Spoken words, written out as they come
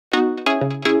In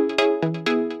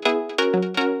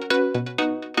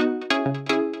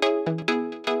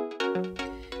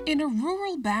a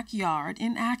rural backyard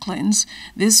in Acklins,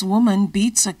 this woman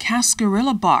beats a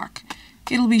cascarilla bark.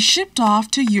 It'll be shipped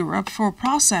off to Europe for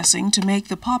processing to make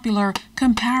the popular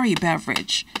Campari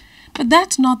beverage. But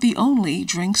that's not the only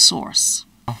drink source.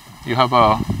 You have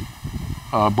a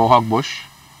bohog bush,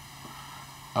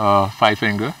 five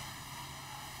finger,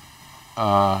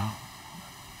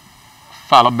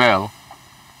 falabelle.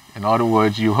 In other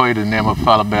words, you heard the name of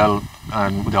falabelle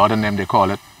and the other name they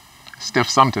call it stiff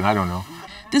something, I don't know.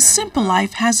 The simple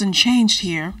life hasn't changed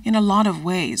here in a lot of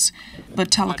ways, but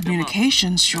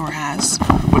telecommunications sure has.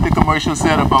 What the commercial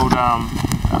said about,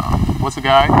 what's the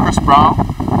guy? Chris Brown?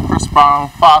 Chris Brown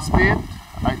fast speed?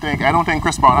 I don't think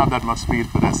Chris Brown had that much speed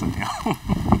for this.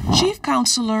 Chief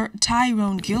Counselor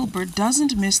Tyrone Gilbert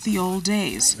doesn't miss the old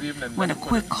days, when a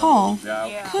quick call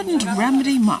couldn't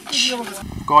remedy much.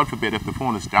 God forbid if the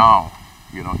phone is down,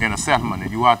 in a settlement,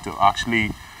 and you had to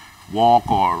actually walk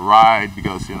or ride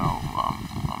because,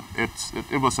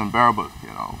 it was unbearable,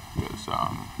 because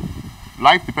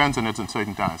life depends on it in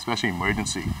certain times, especially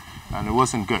emergency, and it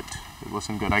wasn't good. It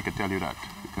wasn't good, I could tell you that,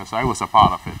 because I was a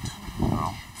part of it,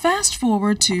 Fast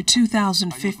forward to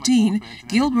 2015,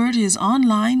 Gilbert is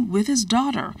online with his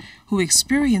daughter, who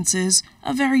experiences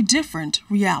a very different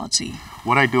reality.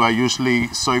 What I do, I usually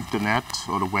surf the net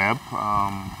or the web.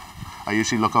 I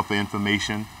usually look up for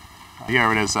information.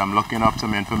 Here it is, I'm looking up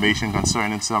some information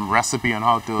concerning some recipe on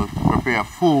how to prepare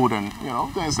food and,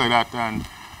 things like that. And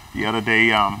the other day,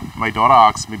 my daughter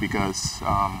asked me because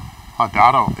her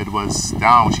data, it was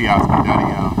down. She asked me,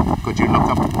 Daddy, could you look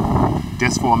up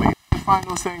this for me? Find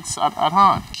those things at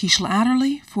hand. Keishla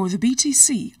Adderley for the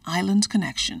BTC Island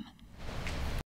Connection.